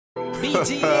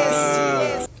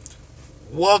BGS.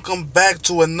 Welcome back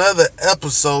to another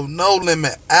episode, No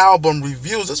Limit Album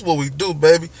Reviews. That's what we do,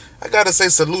 baby. I gotta say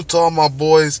salute to all my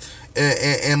boys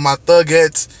and my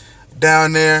thugheads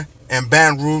down there in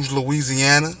Baton Rouge,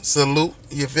 Louisiana. Salute,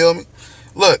 you feel me?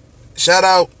 Look, shout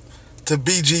out to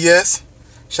BGS,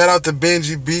 shout out to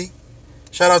Benji B,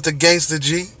 shout out to Gangsta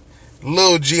G,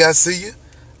 Lil G, I see you.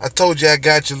 I told you I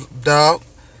got you, dog.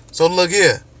 So look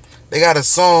here, they got a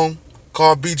song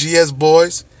called BGS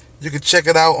Boyz. You can check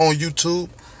it out on YouTube.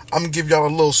 I'm going to give y'all a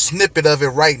little snippet of it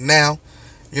right now.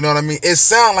 You know what I mean? It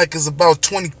sounds like it's about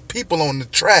 20 people on the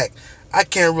track. I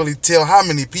can't really tell how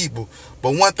many people.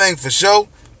 But one thing for sure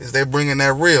is they bringing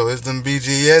that real. It's them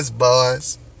BGS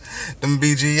boys. Them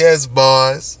BGS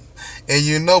boys. And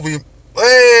you know we...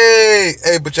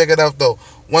 Hey, but check it out though.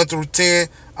 1 through 10,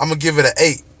 I'm going to give it an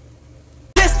 8.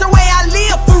 That's the way I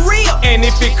live for real. And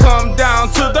if it come down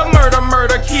to the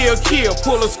murder, kill,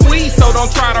 pull a squeeze, so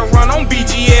don't try to run on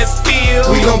BGS field.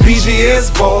 We gon'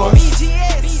 BGS boys,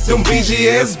 them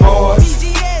BGS boys,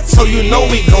 so you know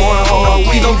we going hard.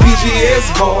 We gon'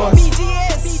 BGS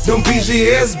boys, them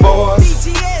BGS boys,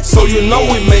 so you know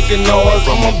we making noise.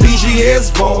 I'm a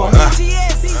BGS boy,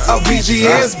 a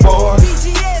BGS boy,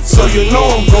 so you know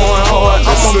I'm going hard.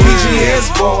 I'm a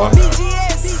BGS boy,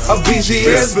 a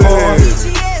BGS boy,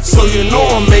 so you know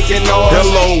I'm making noise.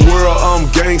 Hello world, I'm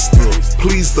Gangsta,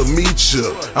 pleased to meet ya.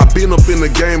 I've been up in the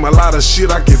game, a lot of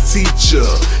shit I can teach ya.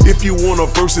 If you want a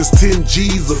versus 10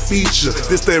 G's a feature,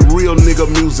 this that real nigga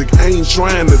music, ain't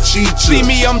trying to cheat ya. See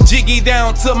me, I'm jiggy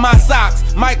down to my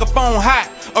socks, microphone hot.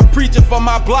 A preacher for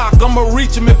my block, I'ma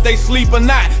reach them if they sleep or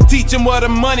not. Teach them where the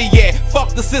money at, fuck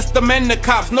the system and the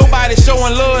cops. Nobody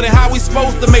showing love and how we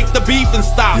supposed to make the beef and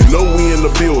stop. You know we in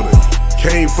the building,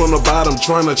 came from the bottom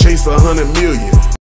trying to chase 100 million.